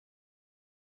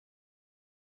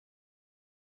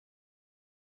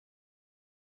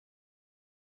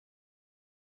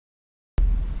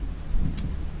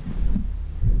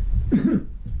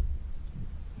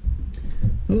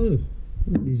Hello,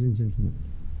 ladies and gentlemen,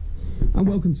 and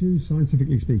welcome to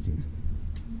Scientifically Speaking.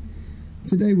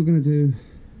 Today we're going to do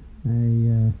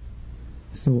a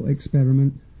thought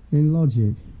experiment in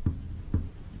logic.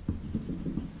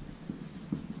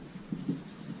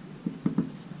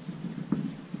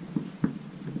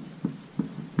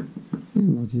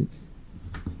 In logic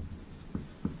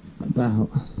about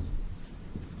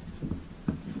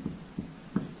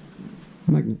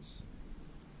magnets.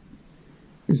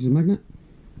 This is a magnet.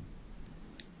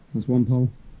 That's one pole.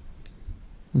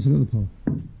 That's another pole.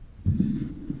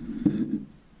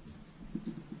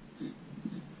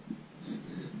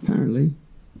 Apparently,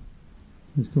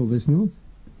 let's call this north,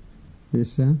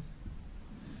 this south.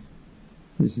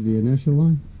 This is the inertial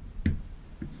line,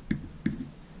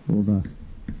 or the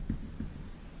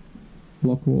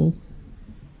block wall.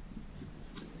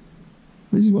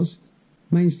 This is what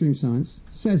mainstream science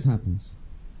says happens.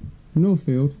 The north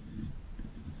field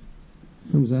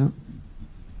comes out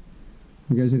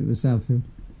and goes into the south field,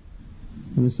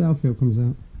 and the south field comes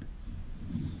out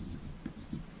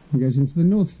and goes into the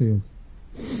north field.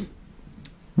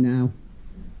 Now,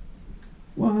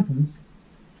 what happens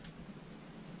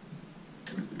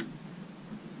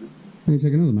when you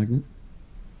take another magnet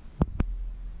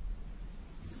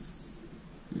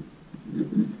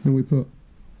and we put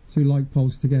two like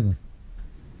poles together?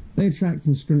 They attract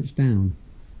and scrunch down,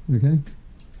 okay?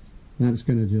 That's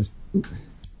going to just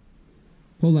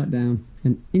pull that down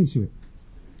and into it.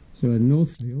 So a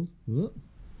north field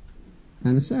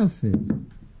and a south field.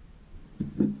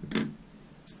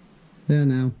 They are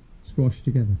now squashed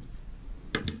together.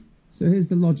 So here's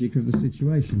the logic of the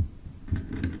situation.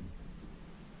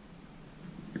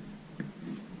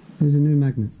 Here's a new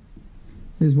magnet.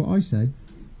 Here's what I say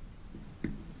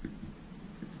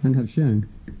and have shown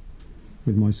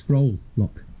with my scroll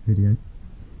lock video.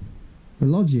 The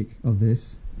logic of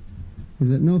this is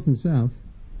that north and south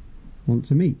want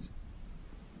to meet.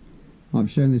 I've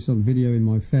shown this on video in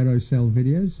my ferrocell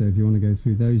videos, so if you want to go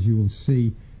through those you will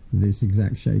see this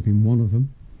exact shape in one of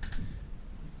them.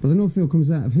 But the north field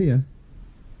comes out of here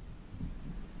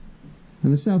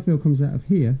and the south field comes out of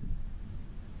here,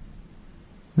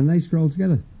 and they scroll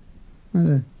together right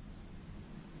there.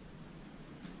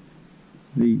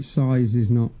 The size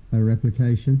is not a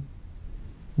replication,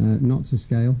 not to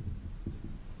scale,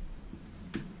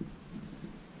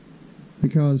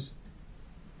 because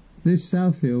this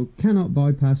south field cannot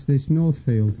bypass this north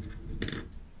field.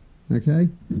 Okay?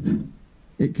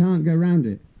 It can't go round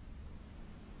it.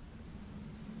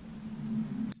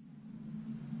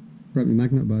 Broke my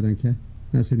magnet, but I don't care.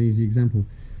 That's an easy example.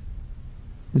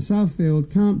 The south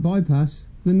field can't bypass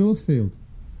the north field.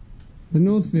 The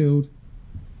north field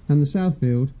and the south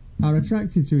field are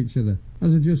attracted to each other,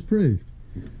 as I just proved.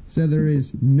 So there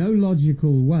is no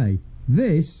logical way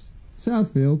this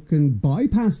south field can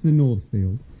bypass the north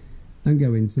field and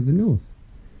go into the north.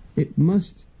 It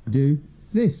must do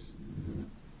this.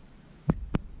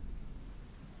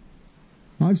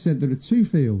 I've said there are two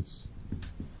fields.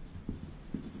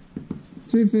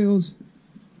 Two fields,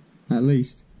 at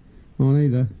least, on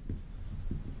either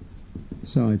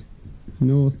side,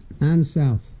 north and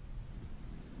south.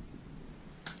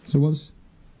 So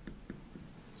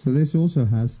this also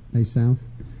has a south,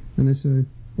 and this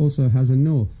also has a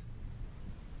north.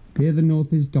 Here the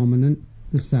north is dominant,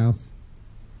 the south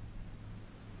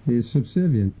is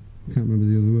subservient. I can't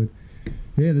remember the other word.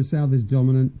 Here the south is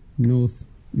dominant, north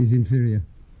is inferior,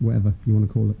 whatever you want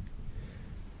to call it.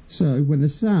 So when the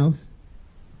south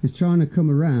is trying to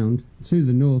come around to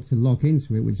the north to lock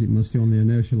into it, which it must do on the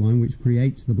inertial line, which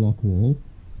creates the block wall,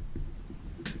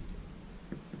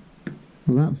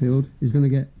 well, that field is going to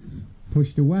get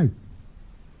pushed away.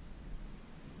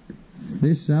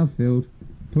 This south field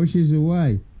pushes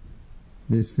away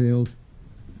this field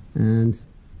and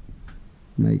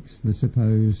makes the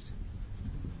supposed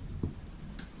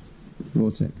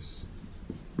vortex,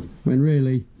 when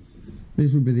really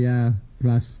this would be the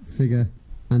hourglass figure,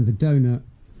 and the donut,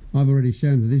 I've already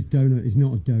shown that this donut is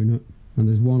not a donut, and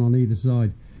there's one on either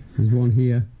side. There's one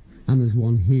here and there's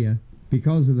one here,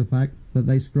 because of the fact that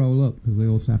they scroll up, because they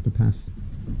also have to pass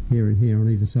here and here on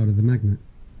either side of the magnet.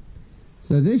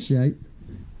 So this shape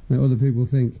that other people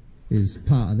think is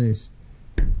part of this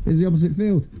is the opposite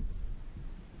field.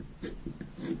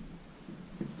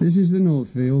 This is the north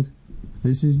field,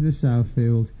 this is the south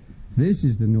field, this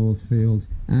is the north field,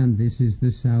 and this is the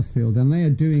south field, and they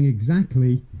are doing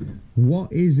exactly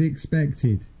what is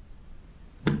expected.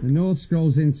 The north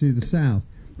scrolls into the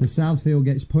south field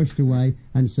gets pushed away,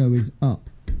 and so is up.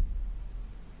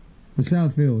 The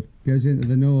south field goes into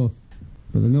the north,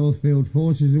 but the north field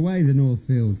forces away the north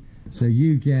field, so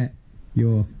you get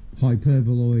your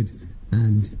hyperboloid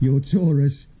and your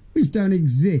torus, which don't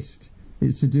exist.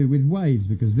 It's to do with waves,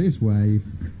 because this wave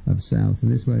of south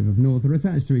and this wave of north are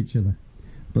attached to each other.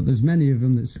 But there's many of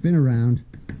them that spin around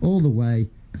all the way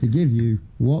to give you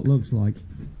what looks like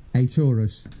a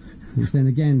torus, which then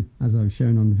again, as I've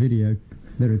shown on the video,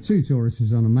 there are two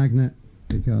toruses on a magnet,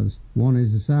 because one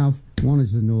is the south, one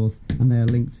is the north, and they are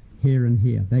linked here and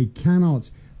here. They cannot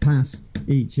pass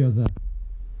each other.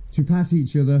 To pass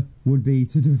each other would be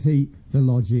to defeat the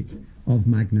logic of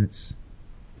magnets.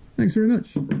 Thanks very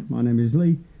much. My name is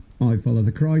Lee. I follow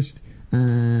the Christ,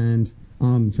 and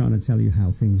I'm trying to tell you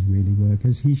how things really work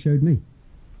as he showed me.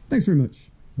 Thanks very much.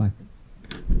 Bye.